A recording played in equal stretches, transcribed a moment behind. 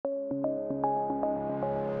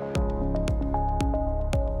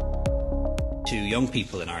to young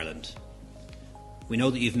people in Ireland. We know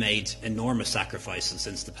that you've made enormous sacrifices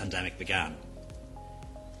since the pandemic began.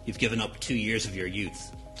 You've given up 2 years of your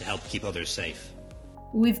youth to help keep others safe.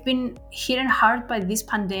 We've been hit hard by this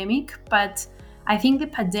pandemic, but I think the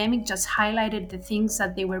pandemic just highlighted the things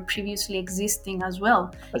that they were previously existing as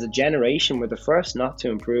well. As a generation, we're the first not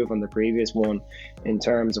to improve on the previous one in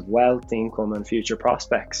terms of wealth, income and future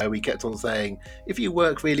prospects. We kept on saying, if you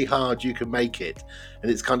work really hard, you can make it. And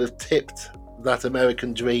it's kind of tipped that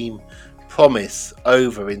American dream promise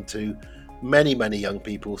over into many, many young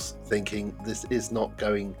people thinking this is not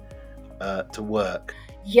going to work.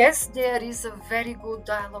 Yes, there is a very good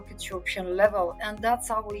dialogue at European level, and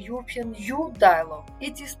that's our European Youth Dialogue.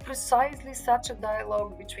 It is precisely such a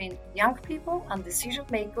dialogue between young people and decision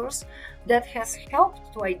makers that has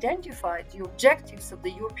helped to identify the objectives of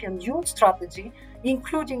the European Youth Strategy,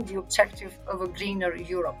 including the objective of a greener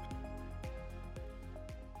Europe.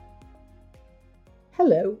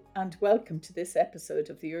 Hello, and welcome to this episode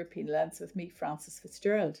of the European Lens with me, Frances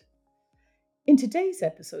Fitzgerald. In today's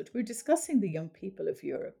episode, we're discussing the young people of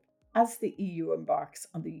Europe as the EU embarks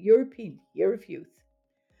on the European Year of Youth.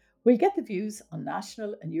 We'll get the views on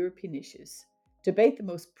national and European issues, debate the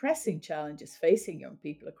most pressing challenges facing young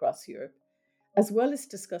people across Europe, as well as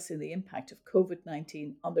discussing the impact of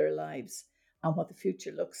COVID-19 on their lives and what the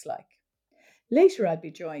future looks like. Later, I'll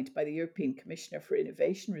be joined by the European Commissioner for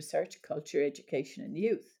Innovation, Research, Culture, Education and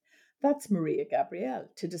Youth. That's Mariya Gabriel,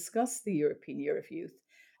 to discuss the European Year of Youth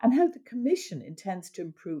and how the Commission intends to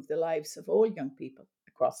improve the lives of all young people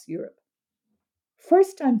across Europe.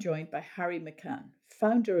 First, I'm joined by Harry McCann,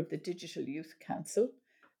 founder of the Digital Youth Council,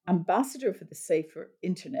 ambassador for the Safer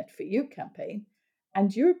Internet for You campaign,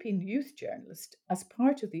 and European youth journalist as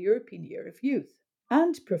part of the European Year of Youth,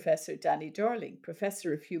 and Professor Danny Dorling,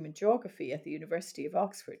 Professor of Human Geography at the University of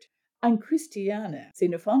Oxford, and Christiana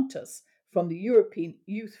Xenofontos from the European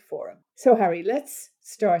Youth Forum. So, Harry, let's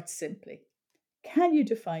start simply. Can you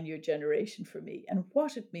define your generation for me and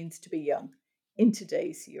what it means to be young in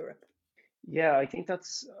today's Europe? Yeah, I think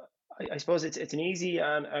I suppose it's an easy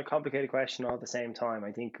and a complicated question all at the same time.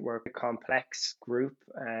 I think we're a complex group.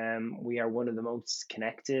 We are one of the most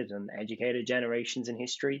connected and educated generations in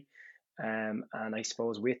history. And I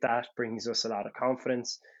suppose with that brings us a lot of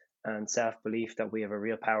confidence and self-belief that we have a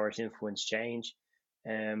real power to influence change.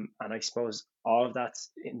 And I suppose all of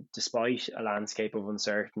that's despite a landscape of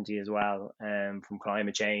uncertainty as well, from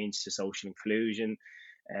climate change to social inclusion,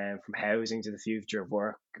 from housing to the future of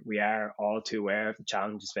work. We are all too aware of the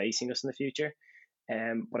challenges facing us in the future.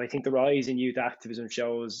 But I think the rise in youth activism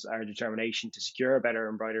shows our determination to secure a better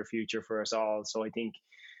and brighter future for us all. So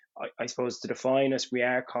I suppose to define us, we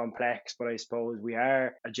are complex, but I suppose we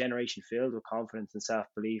are a generation filled with confidence and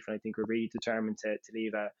self-belief. And I think we're really determined to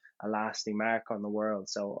leave a lasting mark on the world.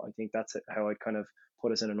 So I think that's how I'd kind of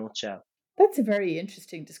put us in a nutshell. That's a very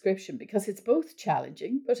interesting description because it's both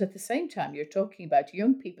challenging, but at the same time, you're talking about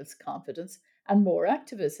young people's confidence and more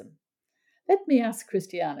activism. Let me ask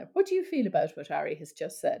Christiana, what do you feel about what Harry has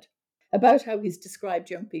just said, about how he's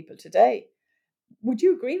described young people today? Would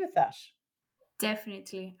you agree with that?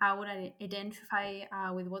 Definitely. I would identify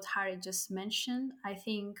with what Harry just mentioned. I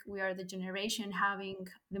think we are the generation having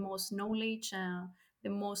the most knowledge, the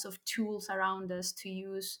most of tools around us to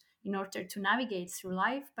use in order to navigate through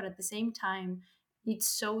life. But at the same time, it's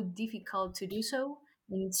so difficult to do so.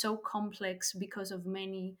 And it's so complex because of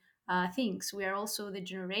many things. We are also the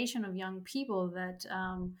generation of young people that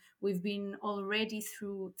we've been already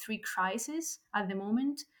through 3 crises at the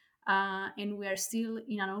moment. And we are still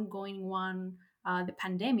in an ongoing one, the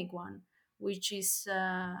pandemic one, which is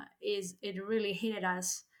it really hit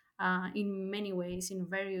us in many ways, in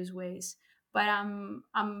various ways. But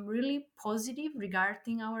I'm really positive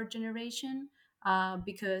regarding our generation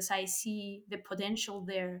because I see the potential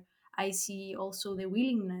there. I see also the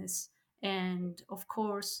willingness, and of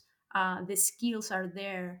course, the skills are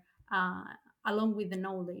there along with the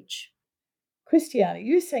knowledge. Christiana,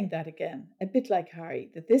 you're saying that again, a bit like Harry,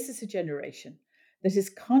 that this is a generation that is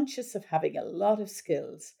conscious of having a lot of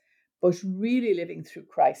skills, but really living through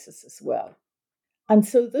crisis as well. And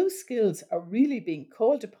so those skills are really being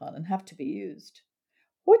called upon and have to be used.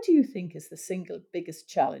 What do you think is the single biggest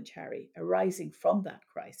challenge, Harry, arising from that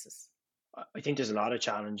crisis? I think there's a lot of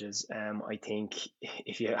challenges. I think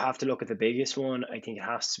if you have to look at the biggest one, I think it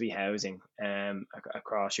has to be housing.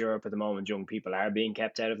 Across Europe at the moment, young people are being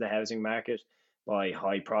kept out of the housing market by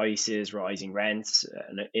high prices, rising rents,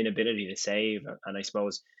 an inability to save, and I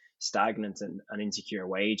suppose stagnant and insecure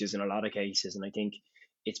wages in a lot of cases. And I think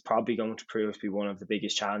it's probably going to prove to be one of the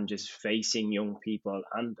biggest challenges facing young people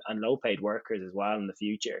and low paid workers as well in the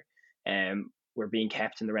future. we're being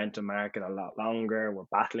kept in the rental market a lot longer. We're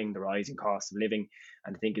battling the rising cost of living.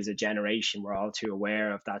 And I think as a generation, we're all too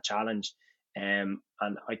aware of that challenge. And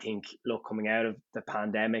I think, look, coming out of the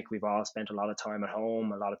pandemic, we've all spent a lot of time at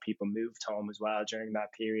home. A lot of people moved home as well during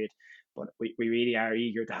that period. But we really are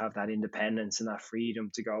eager to have that independence and that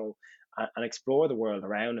freedom to go and explore the world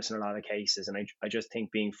around us in a lot of cases. And I just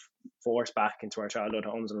think being forced back into our childhood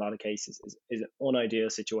homes in a lot of cases is an unideal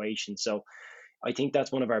situation. So I think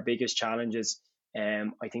that's one of our biggest challenges.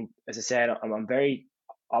 I think, as I said, I'm very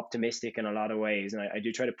optimistic in a lot of ways, and I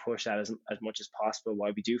do try to push that as much as possible.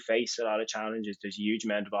 While we do face a lot of challenges, there's a huge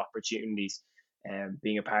amount of opportunities.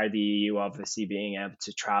 Being a part of the EU, obviously being able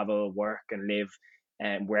to travel, work, and live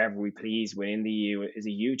wherever we please within the EU is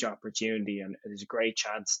a huge opportunity, and there's a great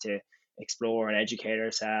chance to explore and educate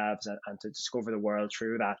ourselves and to discover the world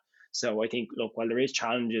through that. So I think, look, while there is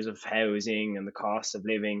challenges of housing and the cost of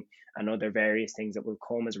living and other various things that will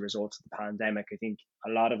come as a result of the pandemic, I think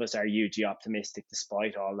a lot of us are hugely optimistic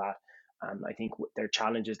despite all that. And I think there are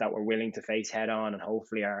challenges that we're willing to face head on, and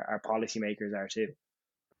hopefully our policymakers are too.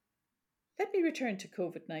 Let me return to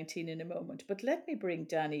COVID-19 in a moment, but let me bring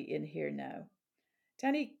Danny in here now.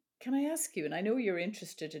 Danny, can I ask you, and I know you're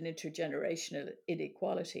interested in intergenerational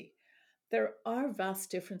inequality, there are vast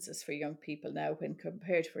differences for young people now when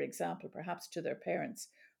compared, for example, perhaps to their parents'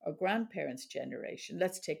 or grandparents' generation.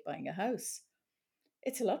 Let's take buying a house.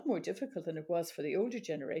 It's a lot more difficult than it was for the older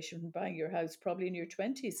generation when buying your house, probably in your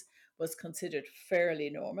 20s, was considered fairly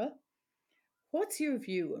normal. What's your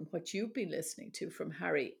view on what you've been listening to from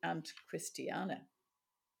Harry and Christiana?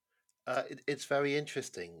 It's very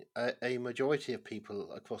interesting. A majority of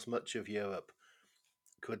people across much of Europe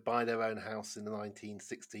could buy their own house in the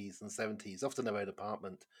 1960s and 70s, often their own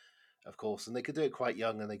apartment, of course, and they could do it quite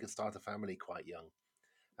young and they could start a family quite young.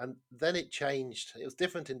 And then it changed. It was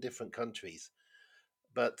different in different countries,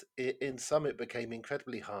 but in some it became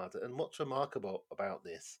incredibly hard. And what's remarkable about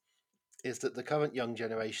this is that the current young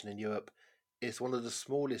generation in Europe is one of the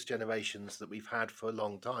smallest generations that we've had for a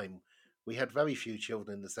long time. We had very few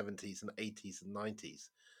children in the 70s and 80s and 90s.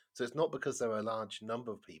 So it's not because there are a large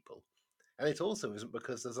number of people. And it also isn't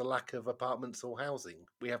because there's a lack of apartments or housing.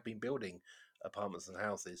 We have been building apartments and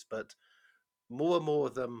houses, but more and more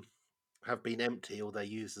of them have been empty or they're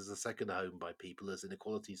used as a second home by people as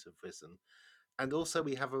inequalities have risen. And also,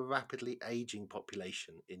 we have a rapidly aging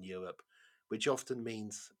population in Europe, which often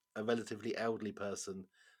means a relatively elderly person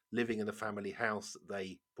living in a family house that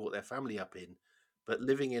they brought their family up in, but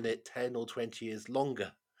living in it 10 or 20 years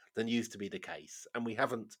longer than used to be the case. And we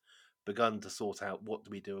haven't begun to sort out what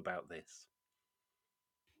do we do about this.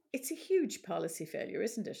 It's a huge policy failure,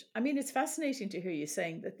 isn't it? I mean, it's fascinating to hear you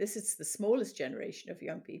saying that this is the smallest generation of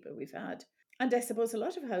young people we've had. And I suppose a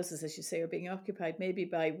lot of houses, as you say, are being occupied maybe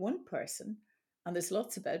by one person, and there's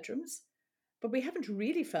lots of bedrooms. But we haven't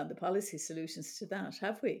really found the policy solutions to that,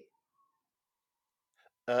 have we?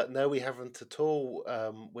 No, we haven't at all.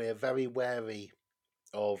 We're very wary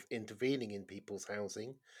of intervening in people's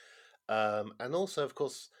housing. And also, of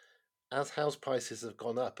course, as house prices have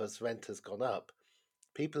gone up, as rent has gone up,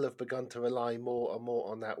 people have begun to rely more and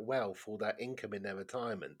more on that wealth or that income in their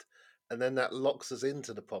retirement. And then that locks us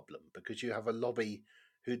into the problem because you have a lobby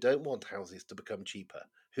who don't want houses to become cheaper,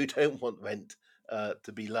 who don't want rent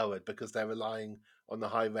to be lowered because they're relying on the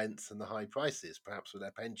high rents and the high prices, perhaps with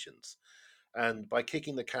their pensions. And by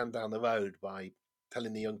kicking the can down the road, by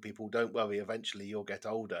telling the young people, don't worry, eventually you'll get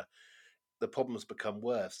older, the problems become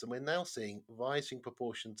worse. And we're now seeing rising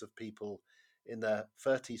proportions of people in their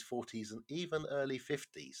 30s, 40s, and even early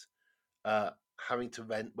 50s having to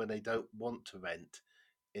rent when they don't want to rent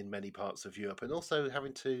in many parts of Europe, and also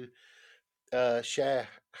having to share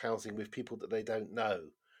housing with people that they don't know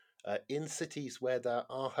in cities where there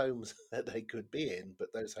are homes that they could be in,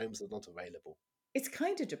 but those homes are not available. It's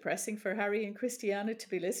kind of depressing for Harry and Christiana to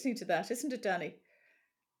be listening to that, isn't it, Danny?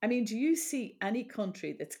 I mean, do you see any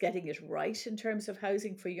country that's getting it right in terms of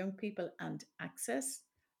housing for young people and access?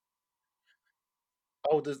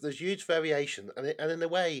 Oh, there's huge variation, and in a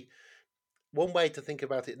way, one way to think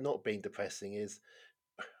about it not being depressing is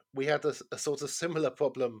we had a sort of similar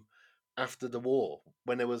problem after the war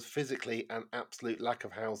when there was physically an absolute lack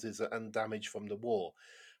of houses and damage from the war.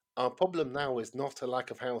 Our problem now is not a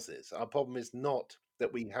lack of houses. Our problem is not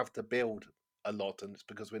that we have to build a lot and it's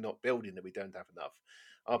because we're not building that we don't have enough.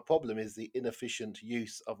 Our problem is the inefficient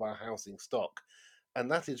use of our housing stock.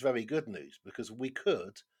 And that is very good news because we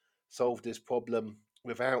could solve this problem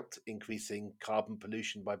without increasing carbon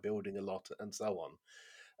pollution by building a lot and so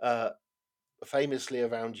on. Famously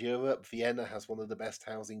around Europe, Vienna has one of the best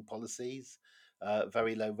housing policies,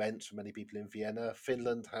 very low rents for many people in Vienna.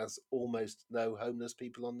 Finland has almost no homeless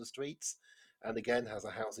people on the streets. and again has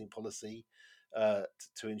a housing policy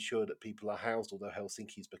to ensure that people are housed, although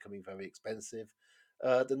Helsinki is becoming very expensive.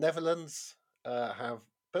 The Netherlands have,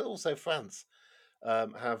 but also France,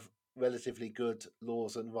 have relatively good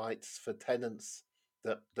laws and rights for tenants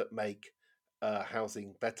that make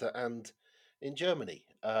housing better. And in Germany,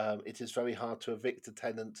 it is very hard to evict a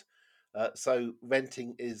tenant. So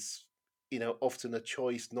renting is, often a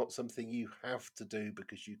choice, not something you have to do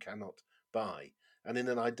because you cannot buy. And in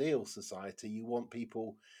an ideal society, you want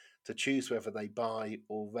people to choose whether they buy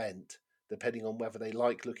or rent, depending on whether they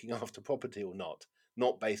like looking after property or not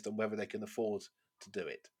based on whether they can afford to do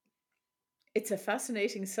it. It's a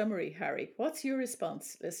fascinating summary, Harry. What's your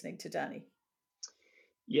response listening to Danny?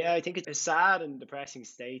 Yeah, I think it's a sad and depressing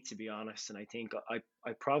state, to be honest. And I think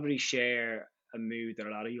I probably share a mood that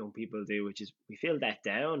a lot of young people do, which is we feel let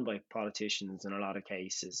down by politicians in a lot of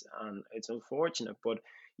cases. And it's unfortunate, but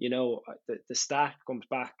the stat comes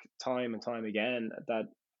back time and time again that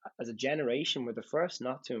as a generation, we're the first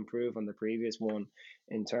not to improve on the previous one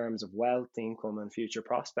in terms of wealth, income, and future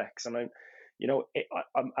prospects. And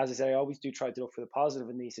as I say, I always do try to look for the positive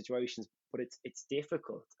in these situations, but it's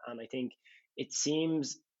difficult. And I think it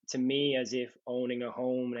seems to me as if owning a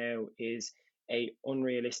home now is a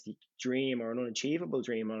unrealistic dream or an unachievable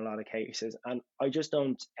dream in a lot of cases. And I just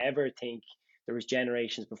don't ever think there was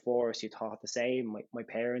generations before us who thought the same. My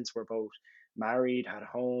parents were both married, had a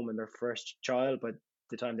home and their first child, but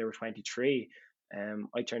the time they were 23.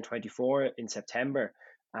 I turned 24 in September,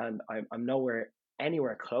 and I'm nowhere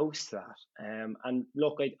anywhere close to that. And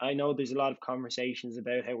look, I know there's a lot of conversations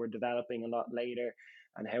about how we're developing a lot later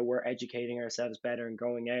and how we're educating ourselves better and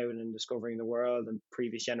going out and discovering the world, and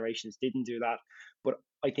previous generations didn't do that. But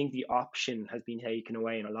I think the option has been taken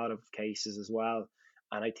away in a lot of cases as well.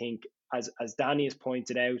 And I think, as Danny has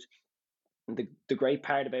pointed out, the great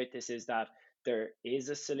part about this is that there is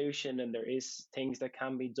a solution and there is things that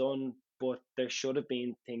can be done, but there should have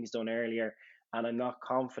been things done earlier. And I'm not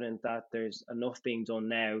confident that there's enough being done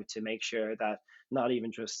now to make sure that not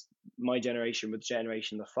even just my generation, but the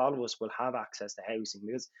generation that follow us will have access to housing,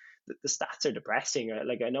 because the stats are depressing.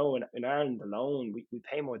 Like I know in Ireland alone, we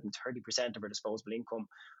pay more than 30% of our disposable income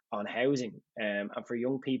on housing. And for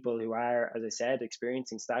young people who are, as I said,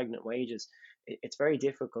 experiencing stagnant wages, it's very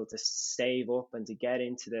difficult to save up and to get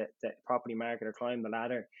into the property market or climb the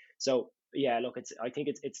ladder. So yeah, look, I think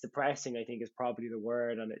it's depressing, I think is probably the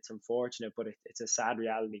word, and it's unfortunate, but it's a sad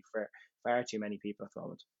reality for far too many people at the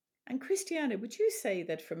moment. And Christiana, would you say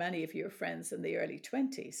that for many of your friends in the early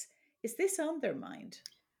 20s, is this on their mind?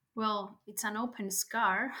 Well, it's an open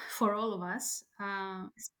scar for all of us,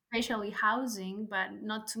 especially housing, but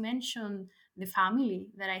not to mention the family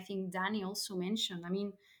that I think Danny also mentioned. I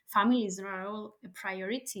mean, families are all a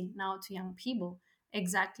priority now to young people,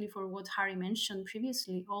 exactly for what Harry mentioned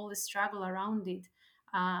previously. All the struggle around it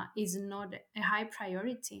is not a high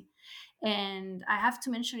priority. And I have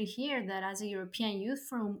to mention here that as a European Youth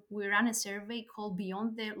Forum, we ran a survey called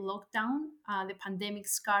Beyond the Lockdown, the Pandemic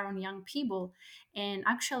Scar on Young People. And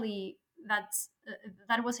actually,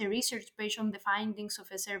 that was a research based on the findings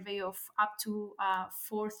of a survey of up to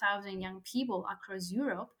 4,000 young people across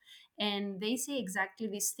Europe. And they say exactly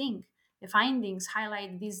this thing. The findings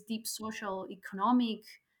highlight these deep social, economic,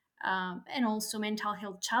 and also mental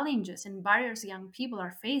health challenges and barriers young people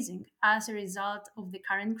are facing as a result of the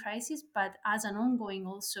current crisis, but as an ongoing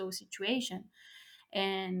also situation.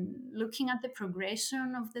 And looking at the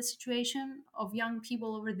progression of the situation of young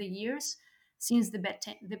people over the years, since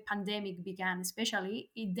the pandemic began,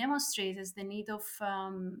 especially, it demonstrates the need of,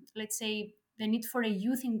 let's say, the need for a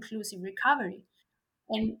youth inclusive recovery.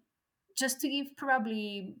 And just to give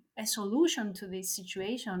probably a solution to this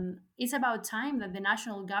situation, it's about time that the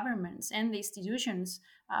national governments and the institutions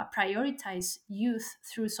prioritize youth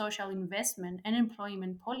through social investment and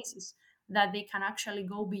employment policies, that they can actually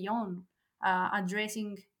go beyond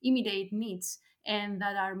addressing immediate needs and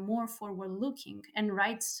that are more forward looking and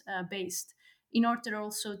rights based, in order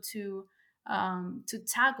also to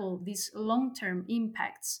tackle these long term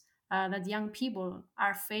impacts that young people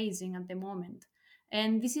are facing at the moment.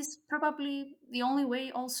 And this is probably the only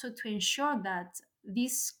way also to ensure that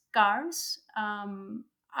these scars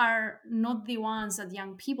are not the ones that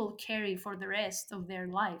young people carry for the rest of their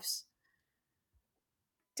lives.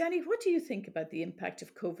 Danny, what do you think about the impact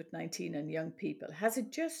of COVID-19 on young people? Has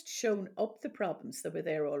it just shown up the problems that were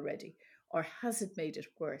there already, or has it made it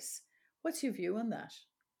worse? What's your view on that?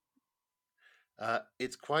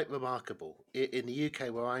 It's quite remarkable. In the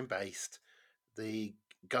UK, where I'm based, the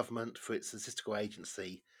government, for its statistical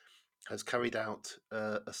agency, has carried out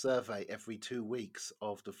a survey every 2 weeks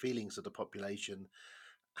of the feelings of the population,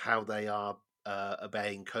 how they are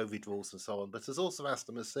obeying COVID rules and so on, but has also asked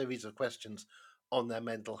them a series of questions on their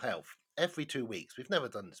mental health every 2 weeks. We've never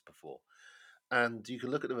done this before. And you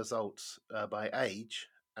can look at the results by age,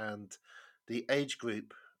 and the age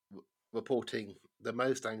group reporting the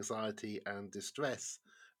most anxiety and distress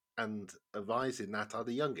and a rise in that are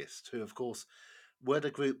the youngest, who, of course, were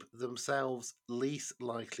the group themselves least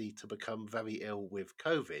likely to become very ill with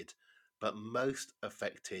COVID, but most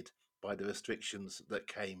affected by the restrictions that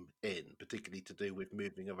came in, particularly to do with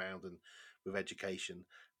moving around and with education,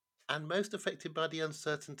 and most affected by the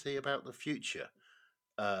uncertainty about the future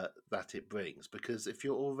that it brings. Because if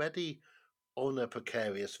you're already on a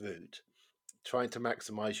precarious route, trying to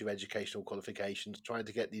maximize your educational qualifications, trying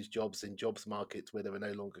to get these jobs in jobs markets where there are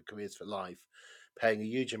no longer careers for life, paying a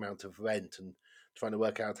huge amount of rent and trying to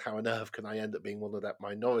work out how on earth can I end up being one of that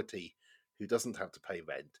minority who doesn't have to pay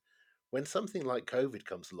rent. When something like COVID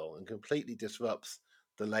comes along and completely disrupts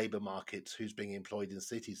the labour markets, who's being employed in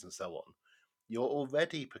cities and so on, your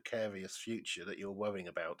already precarious future that you're worrying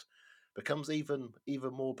about becomes even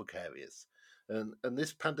more precarious. And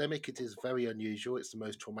this pandemic, it is very unusual. It's the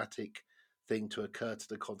most traumatic thing to occur to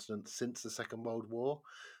the continent since the Second World War.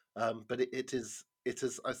 But it is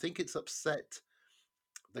I think it's upset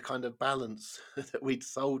the kind of balance that we'd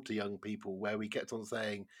sold to young people, where we kept on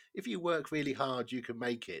saying, if you work really hard, you can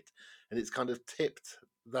make it. And it's kind of tipped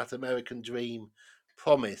that American dream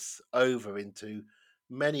promise over into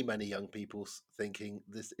many young people thinking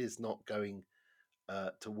this is not going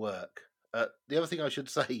to work. The other thing I should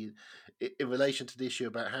say in relation to the issue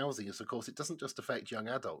about housing is, of course, it doesn't just affect young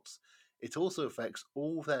adults. It also affects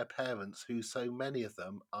all their parents, who so many of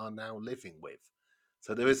them are now living with.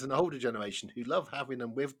 So there is an older generation who love having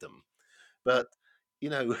them with them, but, you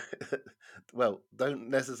know, well, don't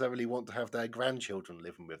necessarily want to have their grandchildren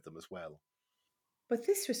living with them as well. But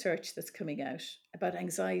this research that's coming out about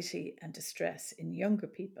anxiety and distress in younger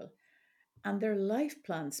people and their life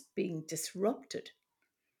plans being disrupted.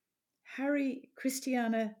 Harry,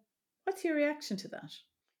 Christiana, what's your reaction to that?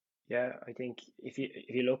 Yeah, I think if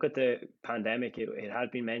you look at the pandemic, it had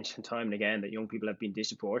been mentioned time and again that young people have been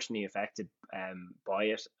disproportionately affected by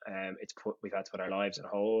it. We've had to put our lives on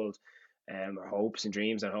hold, our hopes and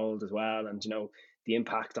dreams on hold as well, and the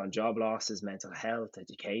impact on job losses, mental health,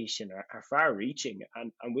 education are far-reaching,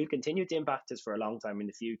 and will continue to impact us for a long time in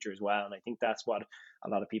the future as well. And I think that's what a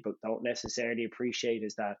lot of people don't necessarily appreciate,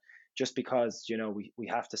 is that just because we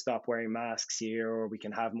have to stop wearing masks here, or we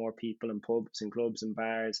can have more people in pubs and clubs and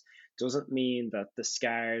bars, doesn't mean that the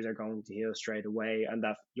scars are going to heal straight away and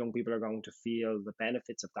that young people are going to feel the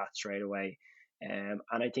benefits of that straight away. And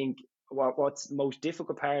I think what's the most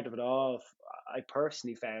difficult part of it all, I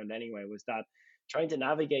personally found anyway, was that trying to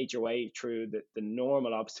navigate your way through the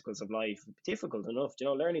normal obstacles of life, difficult enough.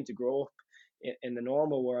 Learning to grow up in the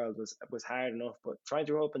normal world was hard enough, but trying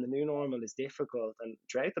to grow up in the new normal is difficult. And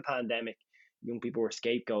throughout the pandemic, young people were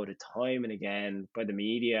scapegoated time and again by the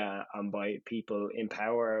media and by people in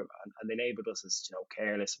power, and they labeled us as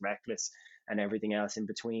careless, reckless, and everything else in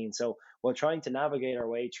between. So while trying to navigate our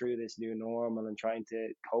way through this new normal and trying to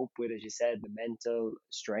cope with, as you said, the mental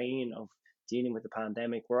strain of dealing with the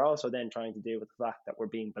pandemic, we're also then trying to deal with the fact that we're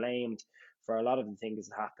being blamed for a lot of the things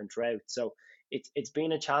that happened throughout. So it's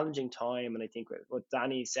been a challenging time, and I think what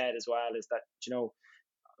Danny said as well is that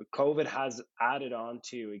COVID has added on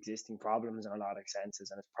to existing problems in a lot of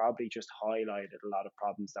senses, and it's probably just highlighted a lot of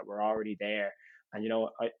problems that were already there. And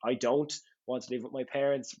I don't want to live with my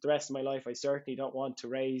parents for the rest of my life. I certainly don't want to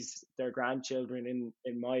raise their grandchildren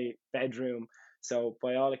in my bedroom. So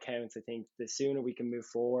by all accounts, I think the sooner we can move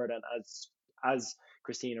forward, and as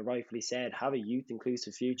Christina rightfully said, have a youth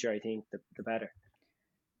inclusive future, I think the better.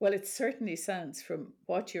 Well, it certainly sounds from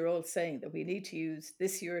what you're all saying that we need to use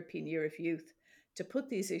this European Year of Youth to put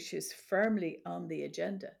these issues firmly on the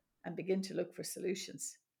agenda and begin to look for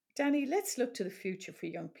solutions. Danny, let's look to the future for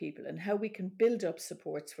young people and how we can build up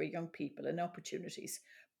supports for young people and opportunities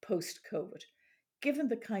post-COVID, given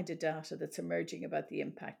the kind of data that's emerging about the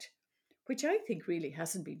impact, which I think really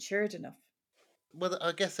hasn't been shared enough. Well,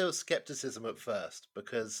 I guess there was skepticism at first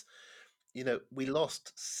because, we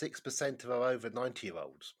lost 6% of our over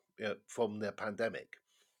 90-year-olds from the pandemic.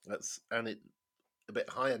 And it a bit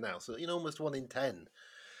higher now. So, almost 1 in 10.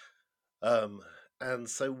 And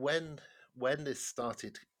so when this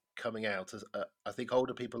started coming out, I think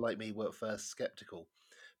older people like me were at first skeptical.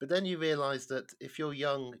 But then you realise that if you're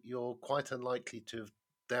young, you're quite unlikely to have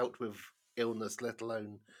dealt with illness, let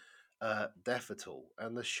alone death at all.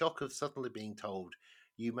 And the shock of suddenly being told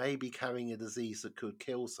you may be carrying a disease that could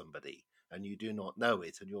kill somebody and you do not know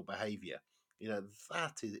it, and your behaviour,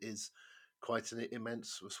 that is quite an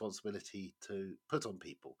immense responsibility to put on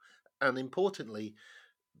people. And importantly,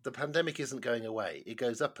 the pandemic isn't going away. It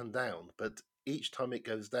goes up and down, but each time it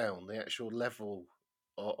goes down, the actual level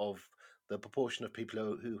of the proportion of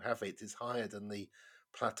people who have it is higher than the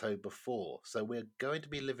plateau before. So we're going to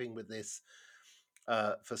be living with this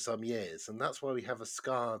for some years, and that's why we have a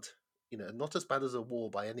scarred, not as bad as a war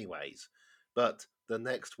by any ways, but the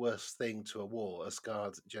next worst thing to a war, a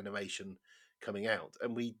scarred generation coming out.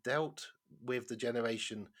 And we dealt with the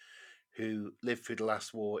generation who lived through the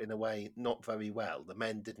last war in a way not very well. The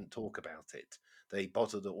men didn't talk about it. They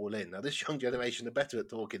bottled it all in. Now, this young generation are better at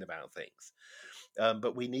talking about things.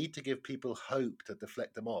 But we need to give people hope to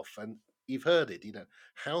deflect them off. And you've heard it,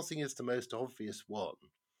 housing is the most obvious one.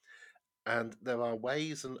 And there are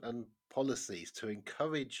ways and policies to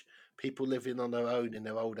encourage people living on their own in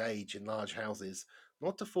their old age in large houses,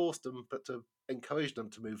 not to force them, but to encourage them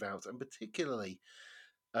to move out, and particularly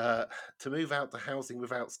to move out the housing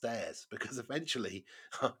without stairs, because eventually,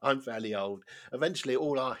 I'm fairly old, eventually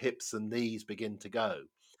all our hips and knees begin to go.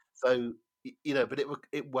 So, but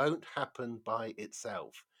it won't happen by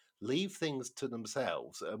itself. Leave things to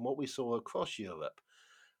themselves. And what we saw across Europe,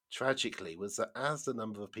 tragically, was that as the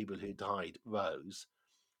number of people who died rose,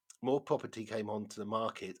 more property came onto the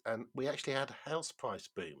market, and we actually had house price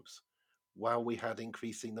booms while we had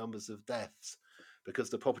increasing numbers of deaths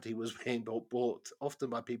because the property was being bought often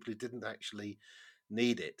by people who didn't actually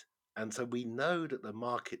need it. And so we know that the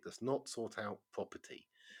market does not sort out property.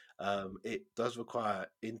 It does require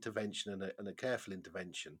intervention and a careful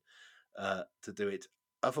intervention to do it.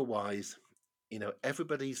 Otherwise,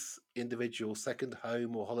 everybody's individual second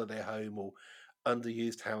home or holiday home or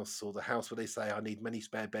underused house, or the house where they say, I need many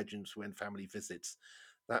spare bedrooms when family visits,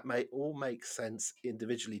 that may all make sense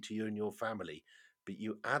individually to you and your family. But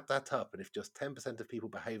you add that up, and if just 10% of people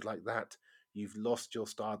behave like that, you've lost your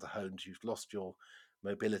starter homes, you've lost your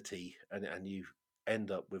mobility, and you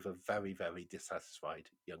end up with a very, very dissatisfied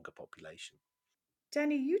younger population.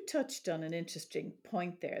 Danny, you touched on an interesting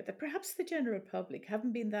point there that perhaps the general public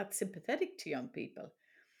haven't been that sympathetic to young people.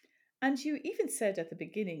 And you even said at the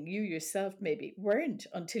beginning you yourself maybe weren't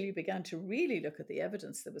until you began to really look at the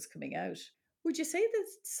evidence that was coming out. Would you say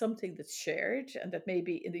that's something that's shared and that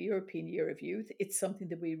maybe in the European Year of Youth, it's something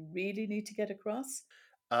that we really need to get across?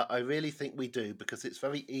 I really think we do, because it's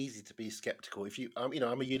very easy to be skeptical. If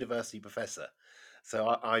I'm a university professor,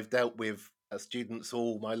 so I've dealt with students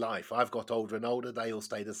all my life. I've got older and older; they all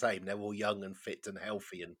stay the same. They're all young and fit and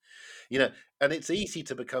healthy, and and it's easy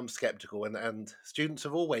to become skeptical. And students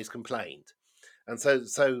have always complained, and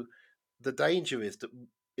so the danger is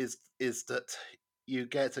that you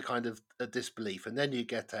get a kind of a disbelief, and then you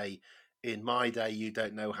get in my day you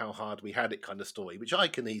don't know how hard we had it kind of story, which I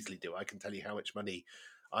can easily do. I can tell you how much money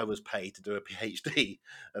I was paid to do a PhD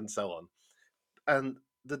and so on. And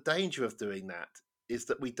the danger of doing that is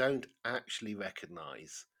that we don't actually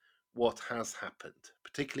recognize what has happened,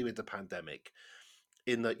 particularly with the pandemic,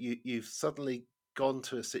 in that you've suddenly gone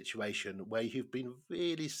to a situation where you've been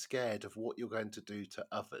really scared of what you're going to do to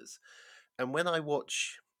others. And when I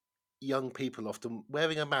watch young people often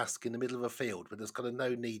wearing a mask in the middle of a field when there's kind of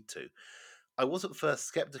no need to, I was at first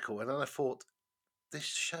skeptical, and then I thought, this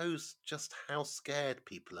shows just how scared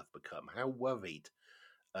people have become, how worried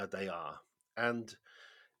they are. And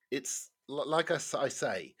it's like I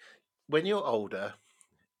say, when you're older,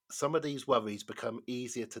 some of these worries become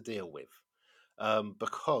easier to deal with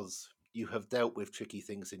because you have dealt with tricky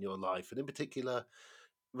things in your life. And in particular,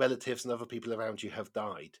 relatives and other people around you have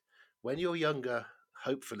died. When you're younger,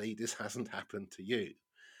 hopefully this hasn't happened to you.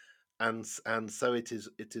 And so it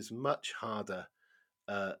is much harder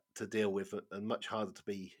to deal with and much harder to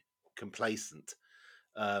be complacent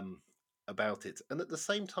um, about it. And at the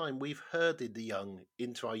same time, we've herded the young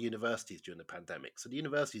into our universities during the pandemic. So the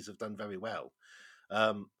universities have done very well,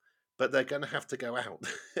 um, but they're going to have to go out.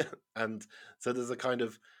 And so there's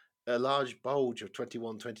a large bulge of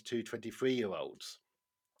 21, 22, 23 year olds,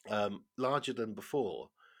 larger than before,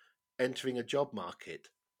 entering a job market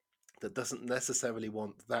that doesn't necessarily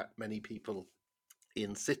want that many people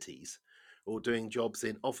in cities or doing jobs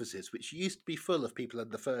in offices, which used to be full of people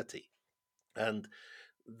under 30. And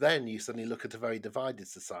then you suddenly look at a very divided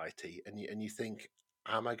society, and you think,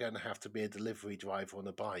 am I going to have to be a delivery driver on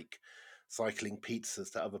a bike, cycling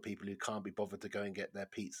pizzas to other people who can't be bothered to go and get their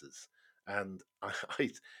pizzas? And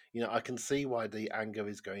I can see why the anger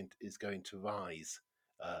is going to rise,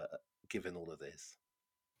 uh, given all of this.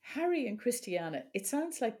 Harry and Christiana, it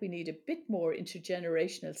sounds like we need a bit more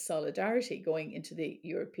intergenerational solidarity going into the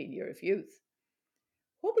European Year of Youth.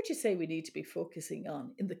 What would you say we need to be focusing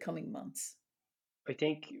on in the coming months? I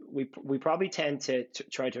think we probably tend to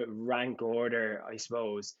try to rank order, I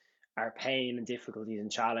suppose, our pain and difficulties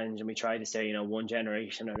and challenge, and we try to say, one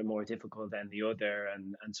generation are the more difficult than the other,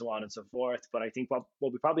 and so on and so forth. But I think what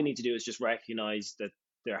we probably need to do is just recognize that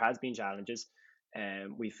there has been challenges.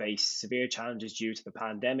 We face severe challenges due to the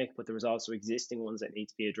pandemic, but there was also existing ones that need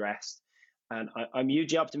to be addressed. And I'm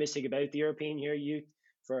hugely optimistic about the European Year Youth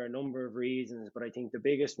for a number of reasons, but I think the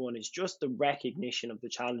biggest one is just the recognition of the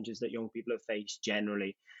challenges that young people have faced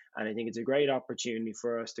generally. And I think it's a great opportunity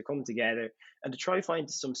for us to come together and to try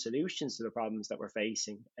find some solutions to the problems that we're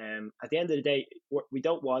facing. At the end of the day, we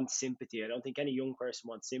don't want sympathy. I don't think any young person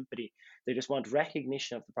wants sympathy. They just want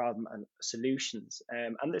recognition of the problem and solutions.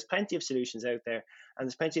 And there's plenty of solutions out there, and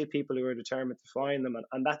there's plenty of people who are determined to find them.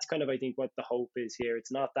 And that's kind of, I think, what the hope is here.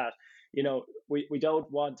 It's not that, we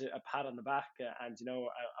don't want a pat on the back and,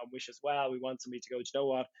 I wish us well. We want somebody to go, you know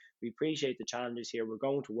what, we appreciate the challenges here. We're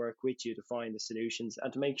going to work with you to find the solutions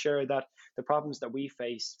and to make sure that the problems that we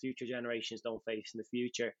face, future generations don't face in the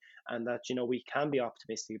future, and that, we can be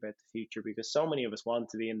optimistic about the future, because so many of us want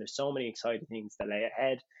to be, and there's so many exciting things that lay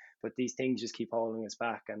ahead, but these things just keep holding us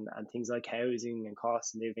back, and things like housing and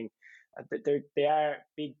cost of living, they are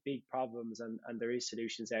big problems, and there is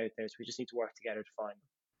solutions out there, so we just need to work together to find them.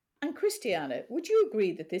 And Christiana, would you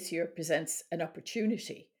agree that this year presents an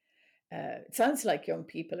opportunity? It sounds like young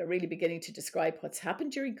people are really beginning to describe what's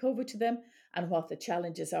happened during COVID to them and what the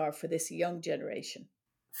challenges are for this young generation.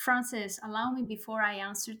 Francis, allow me before I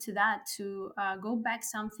answer to that to go back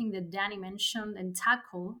something that Danny mentioned and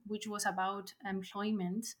tackle, which was about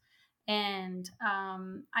employment. And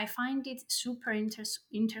I find it super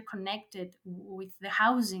interconnected with the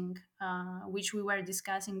housing, which we were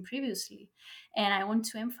discussing previously. And I want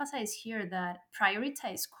to emphasize here that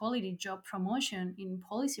prioritize quality job promotion in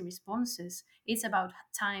policy responses. It's about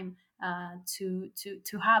time to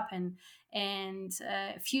happen, and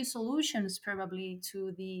a few solutions probably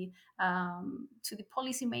to the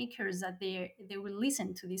policymakers that they will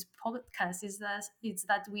listen to this podcast is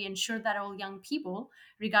that we ensure that all young people,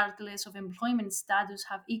 regardless of employment status,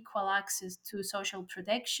 have equal access to social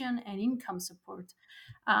protection and income support.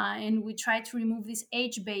 And we try to remove this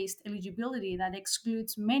age-based eligibility that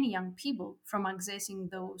excludes many young people from accessing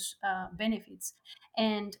those benefits.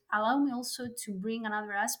 And allow me also to bring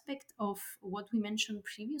another aspect of what we mentioned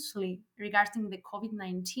previously regarding the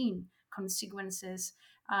COVID-19 consequences.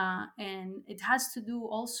 And it has to do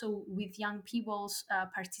also with young people's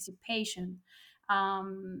participation.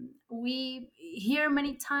 We hear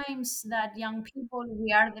many times that young people,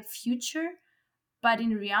 we are the future, but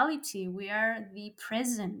in reality, we are the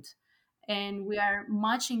present, and we are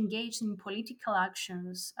much engaged in political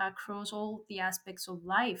actions across all the aspects of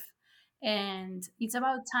life. And it's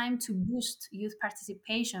about time to boost youth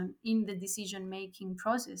participation in the decision making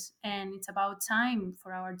process. And it's about time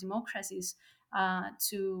for our democracies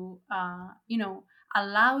to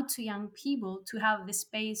allow to young people to have the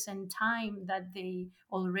space and time that they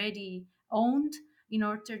already owned in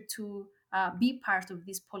order to be part of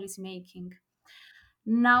this policy making.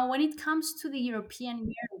 Now, when it comes to the European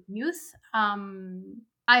Year of Youth,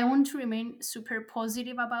 I want to remain super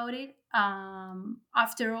positive about it.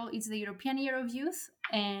 After all, it's the European Year of Youth,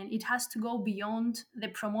 and it has to go beyond the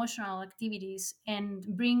promotional activities and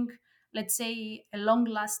bring, let's say, a long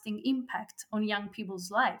lasting impact on young people's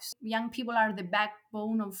lives. Young people are the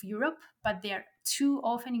backbone of Europe, but they are too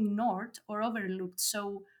often ignored or overlooked.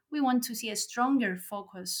 So, we want to see a stronger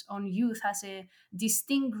focus on youth as a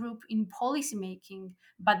distinct group in policymaking,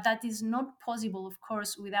 but that is not possible, of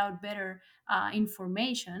course, without better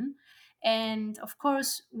information. And of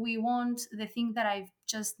course, we want the thing that I've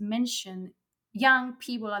just mentioned, young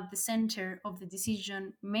people at the center of the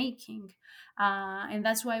decision making. And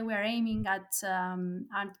that's why we're aiming at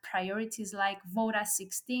priorities like Vote as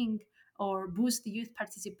 16 or boost the youth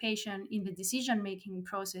participation in the decision making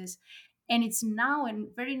process. And it's now a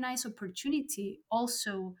very nice opportunity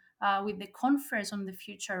also with the conference on the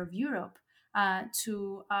future of Europe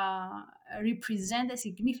to represent a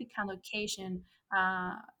significant occasion,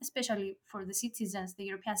 especially for the citizens, the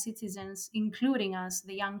European citizens, including us,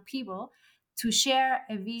 the young people, to share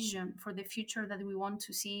a vision for the future that we want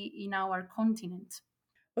to see in our continent.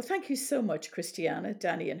 Well, thank you so much, Christiana,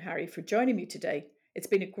 Danny, and Harry, for joining me today. It's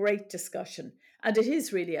been a great discussion, and it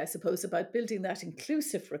is really, I suppose, about building that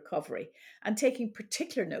inclusive recovery and taking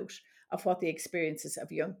particular note of what the experiences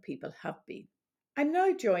of young people have been. I'm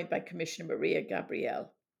now joined by Commissioner Mariya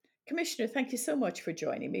Gabriel. Commissioner, thank you so much for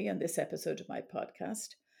joining me on this episode of my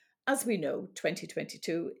podcast. As we know,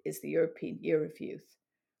 2022 is the European Year of Youth.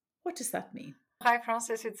 What does that mean? Hi,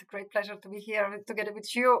 Francis. It's a great pleasure to be here together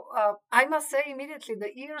with you. I must say immediately the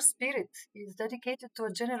year spirit is dedicated to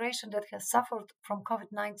a generation that has suffered from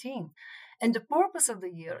COVID 19. And the purpose of the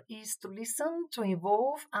year is to listen, to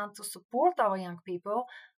involve, and to support our young people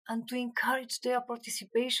and to encourage their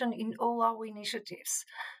participation in all our initiatives.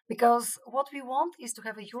 Because what we want is to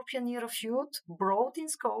have a European Year of Youth, broad in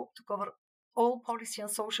scope, to cover all policy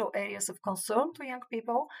and social areas of concern to young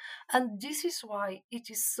people. And this is why it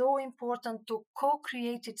is so important to co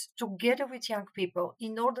create it together with young people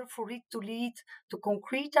in order for it to lead to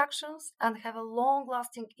concrete actions and have a long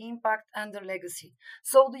lasting impact and a legacy.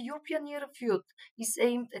 So, the European Year of Youth is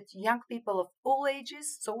aimed at young people of all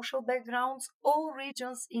ages, social backgrounds, all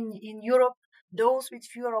regions in Europe. Those with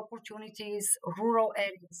fewer opportunities, rural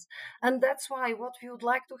areas. And that's why what we would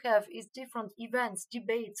like to have is different events,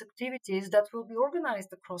 debates, activities that will be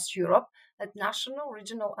organized across Europe at national,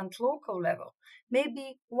 regional, and local level.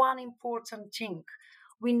 Maybe one important thing.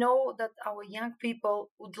 We know that our young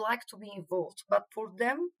people would like to be involved, but for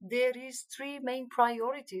them, there is three main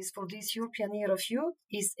priorities for this European Year of Youth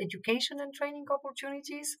is education and training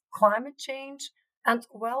opportunities, climate change, and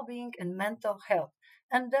well-being and mental health.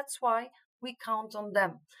 And that's why we count on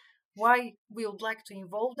them. Why we would like to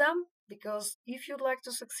involve them? Because if you'd like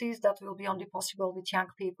to succeed, that will be only possible with young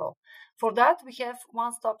people. For that, we have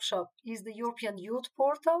one stop shop is the European Youth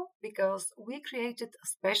Portal because we created a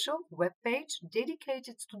special web page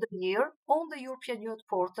dedicated to the year on the European Youth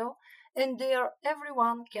Portal. And there,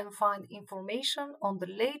 everyone can find information on the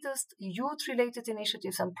latest youth related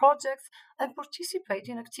initiatives and projects and participate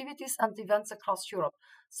in activities and events across Europe.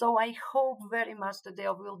 So I hope very much that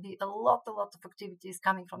there will be a lot of activities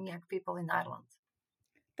coming from young people in Ireland.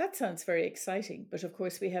 That sounds very exciting, but of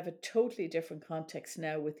course, we have a totally different context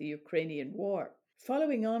now with the Ukrainian war.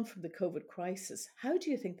 Following on from the COVID crisis, how do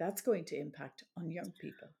you think that's going to impact on young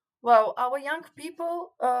people? Well, our young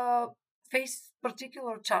people face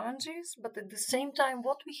particular challenges, but at the same time,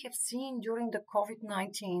 what we have seen during the COVID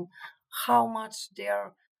 19, how much they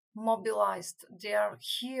are mobilized, they are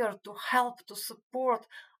here to help, to support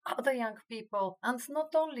other young people, and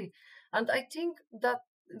not only. And I think that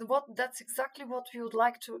that's exactly what we would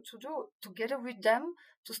like to do together with them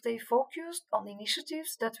to stay focused on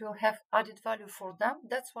initiatives that will have added value for them.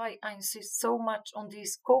 That's why I insist so much on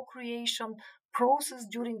this co-creation process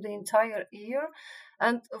during the entire year.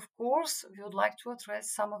 And of course, we would like to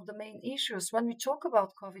address some of the main issues. When we talk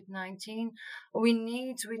about COVID-19, we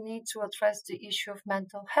need to address the issue of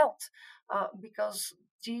mental health because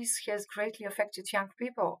this has greatly affected young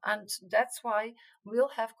people. And that's why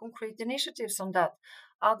we'll have concrete initiatives on that.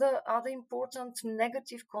 Other important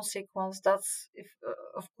negative consequence that's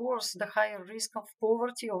of course the higher risk of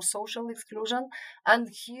poverty or social exclusion, and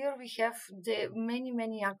here we have the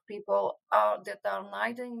many young people that are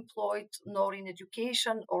neither employed nor in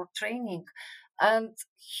education or training. And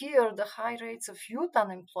here, the high rates of youth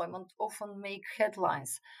unemployment often make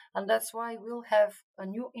headlines. And that's why we'll have a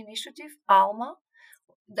new initiative, ALMA,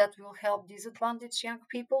 that will help disadvantaged young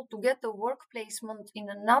people to get a work placement in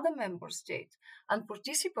another member state. And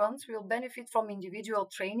participants will benefit from individual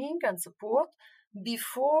training and support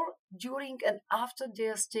before, during, and after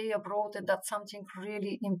their stay abroad. And that's something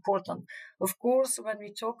really important. Of course, when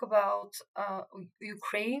we talk about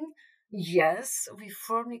Ukraine, yes, we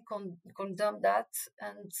firmly condemn that.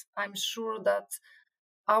 And I'm sure that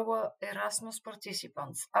our Erasmus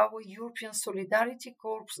participants, our European Solidarity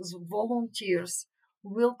Corps volunteers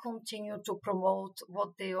will continue to promote what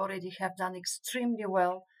they already have done extremely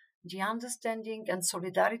well, the understanding and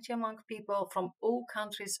solidarity among people from all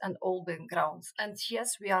countries and all backgrounds. And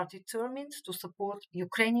yes, we are determined to support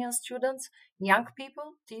Ukrainian students, young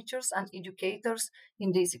people, teachers, and educators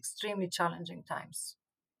in these extremely challenging times.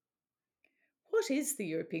 What is the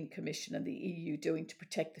European Commission and the EU doing to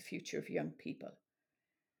protect the future of young people?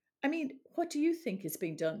 I mean, what do you think is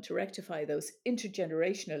being done to rectify those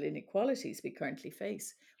intergenerational inequalities we currently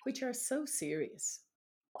face, which are so serious?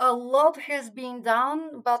 A lot has been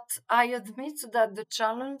done, but I admit that the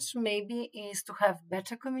challenge maybe is to have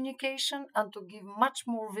better communication and to give much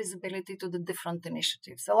more visibility to the different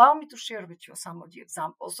initiatives. Allow me to share with you some of the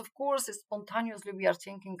examples. Of course, spontaneously we are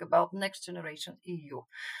thinking about next generation EU.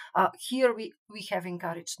 Here we have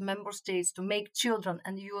encouraged member states to make children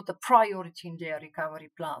and youth a priority in their recovery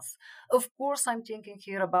plans. Of course, I'm thinking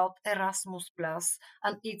here about Erasmus Plus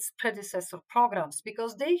and its predecessor programs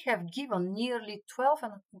because they have given nearly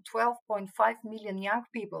 12.5 million young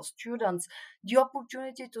people, students, the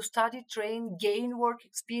opportunity to study, train, gain work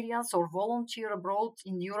experience, or volunteer abroad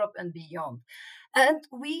in Europe and beyond. And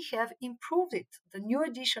we have improved it. The new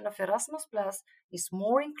edition of Erasmus Plus is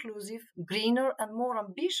more inclusive, greener, and more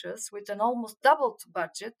ambitious, with an almost doubled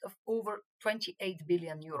budget of over 28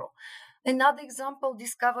 billion euro. Another example,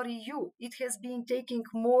 Discover EU. It has been taking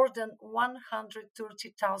more than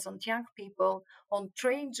 130,000 young people on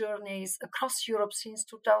train journeys across Europe since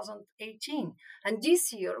 2018. And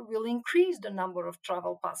this year will increase the number of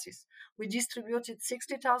travel passes. We distributed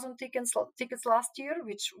 60,000 tickets last year,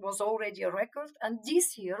 which was already a record. And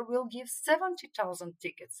this year we'll give 70,000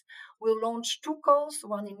 tickets. We'll launch 2 calls,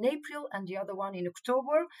 one in April and the other one in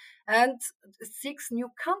October. And 6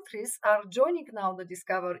 new countries are joining now the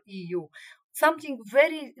Discover EU. Something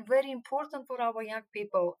very, very important for our young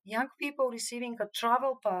people. Young people receiving a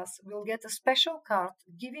travel pass will get a special card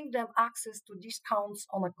giving them access to discounts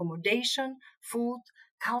on accommodation, food,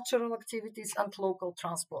 cultural activities, and local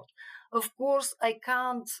transport. Of course, I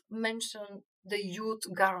can't mention the youth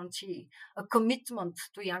guarantee, a commitment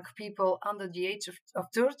to young people under the age of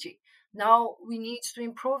 30. Now we need to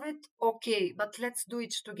improve it, okay, but let's do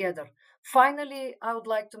it together. Finally, I would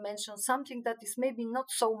like to mention something that is maybe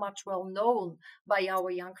not so much well known by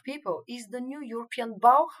our young people, is the new European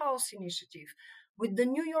Bauhaus initiative. With the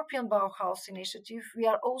new European Bauhaus initiative, we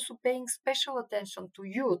are also paying special attention to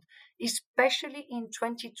youth, especially in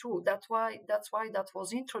 22. That's why that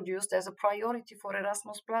was introduced as a priority for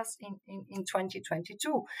Erasmus Plus in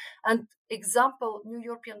 2022. And example, new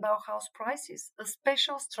European Bauhaus prizes, a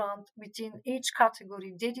special strand within each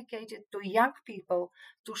category dedicated to young people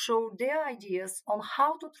to show their ideas on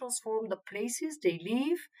how to transform the places they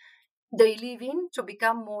live in to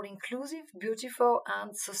become more inclusive, beautiful,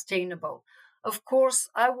 and sustainable. Of course,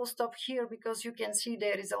 I will stop here because you can see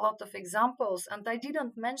there is a lot of examples, and I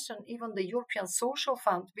didn't mention even the European Social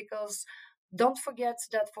Fund, because don't forget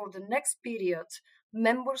that for the next period,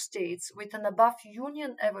 member states with an above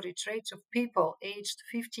union average rate of people aged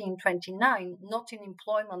 15-29 not in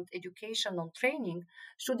employment, education, or training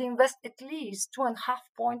should invest at least 2.5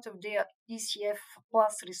 points of their ECF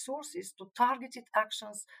plus resources to targeted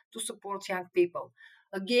actions to support young people.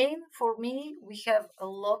 Again, for me, we have a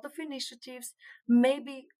lot of initiatives.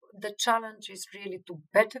 Maybe the challenge is really to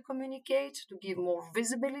better communicate, to give more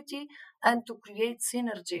visibility, and to create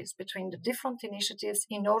synergies between the different initiatives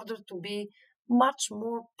in order to be much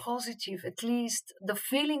more positive. At least the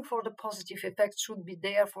feeling for the positive effect should be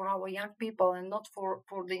there for our young people and not for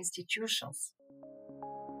the institutions.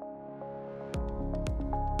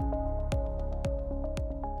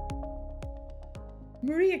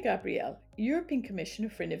 Mariya Gabriel, European Commissioner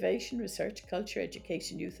for Innovation, Research, Culture,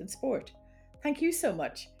 Education, Youth and Sport. Thank you so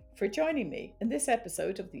much for joining me in this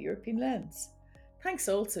episode of the European Lens. Thanks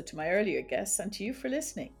also to my earlier guests and to you for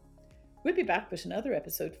listening. We'll be back with another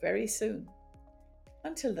episode very soon.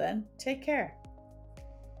 Until then, take care.